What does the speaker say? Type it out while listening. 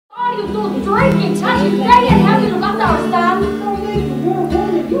What do you do? Drinking, touching, stay and help you look after our son?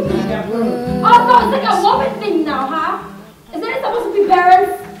 Oh, so it's like a woman thing now, huh? Isn't it supposed to be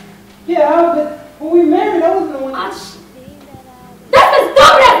parents? Yeah, but when we married, I wasn't the one. That's the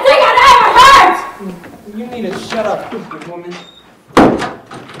stupidest thing I've ever heard! You need to shut up, stupid woman.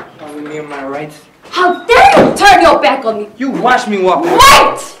 Telling me my rights. How dare you turn your back on me? You watch me walk away.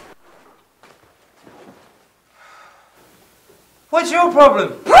 Wait! What's your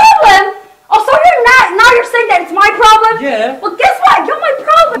problem? Problem? Oh, so now you're saying that it's my problem? Yeah. Well, guess what? You're my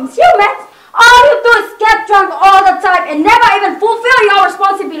problem. It's you, man. All you do is get drunk all the time and never even fulfill your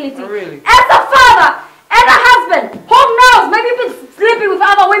responsibility. Oh, really? As a father and a husband. Who knows? Maybe you've been sleeping with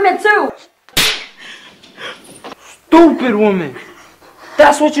other women too. Stupid woman.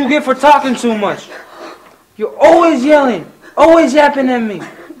 That's what you get for talking too much. You're always yelling, always yapping at me.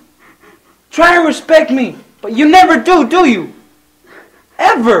 Try and respect me, but you never do you?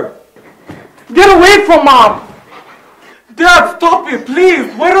 Ever. Get away from Mom. Dad, stop it,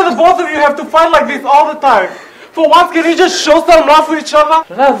 please. Why do the both of you have to fight like this all the time? For once, can you just show some love for each other?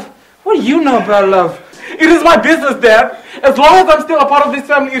 Love? What do you know about love? It is my business, Dad. As long as I'm still a part of this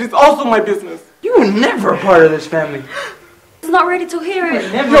family, it is also my business. You were never a part of this family. He's not ready to hear it.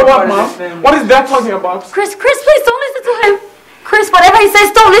 You know what, Mom? What is Dad talking about? Chris, please don't listen to him. Chris, whatever he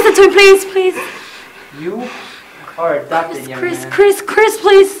says, don't listen to him, please. You are adopted, young man. Chris,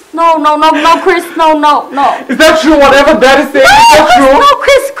 please. No, Chris, no. Is that true, whatever Dad is saying? Is that true? No,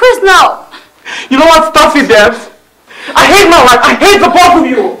 Chris, no. You know what? Stuff it, Dad. I hate my life. I hate the both of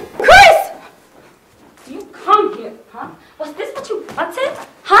you. Chris! You come here, huh? Was this what you wanted?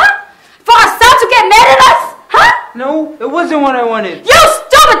 Huh? For our son to get mad at us? Huh? No, it wasn't what I wanted. You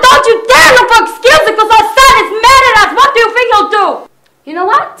stupid! Don't you dare look for excuses because our son is mad at us! What do you think he'll do? You know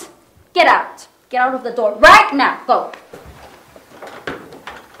what? Get out. Get out of the door right now. Go.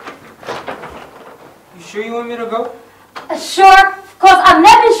 You sure you want me to go? Sure. Because I've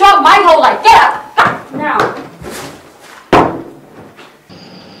never been sure my whole life. Get out. Now.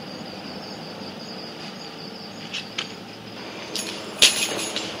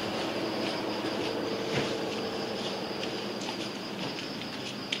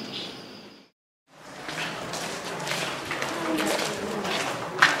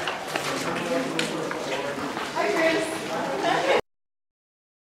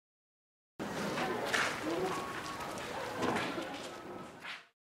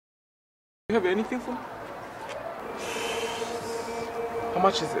 Do you have anything for me? How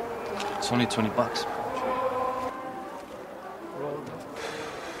much is it? It's only $20.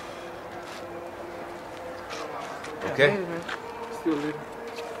 Okay. See you later.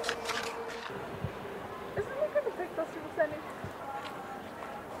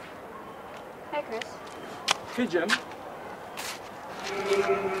 Hey, Chris. Hey, Jen.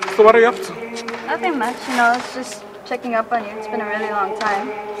 So what are you up to? Nothing much, it's just checking up on you. It's been a really long time.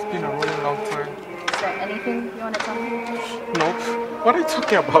 It's been a really long time. Is there anything you want to tell me? No. What are you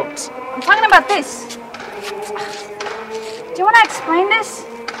talking about? I'm talking about this. Do you want to explain this?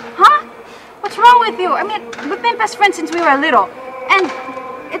 Huh? What's wrong with you? I mean, we've been best friends since we were little.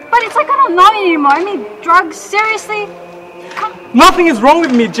 But it's like I don't know you anymore. I mean, drugs, seriously? Nothing is wrong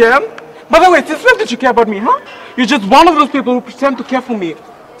with me, Jen. By the way, since when did you care about me, huh? You're just one of those people who pretend to care for me.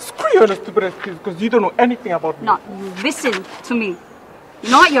 Screw you and a stupid excuse because you don't know anything about me. No, listen to me. You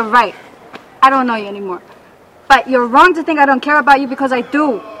know what? You're right. I don't know you anymore. But you're wrong to think I don't care about you because I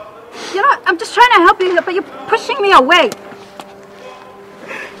do. You know, I'm just trying to help you, but you're pushing me away.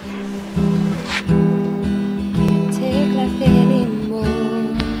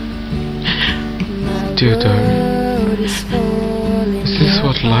 Dear darling, is this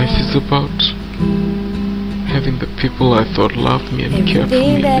what life is about? Having the people I thought loved me and cared for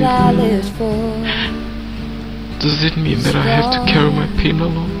me leave. Does it mean that I have to carry my pain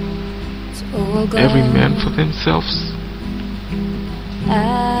alone? Every man for themselves?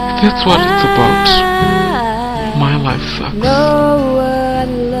 If that's what it's about, my life sucks.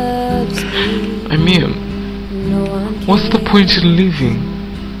 I mean, what's the point in living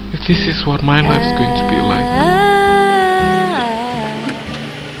if this is what my life's going to be like?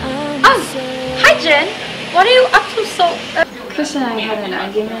 Hi, Jen. What are you up to so... Chris and I had an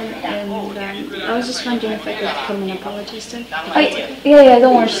argument, and I was just wondering if I could come and apologize to him. Oh, yeah,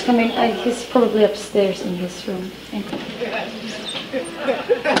 don't worry, she's coming. He's probably upstairs in his room. Thank you.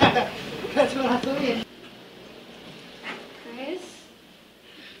 Chris?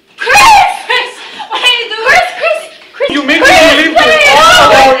 What are you doing? Chris! You make me believe this all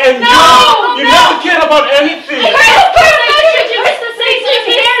along and you never cared about anything.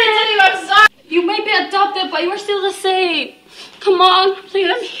 You may be adopted, but you are still the same. Come on.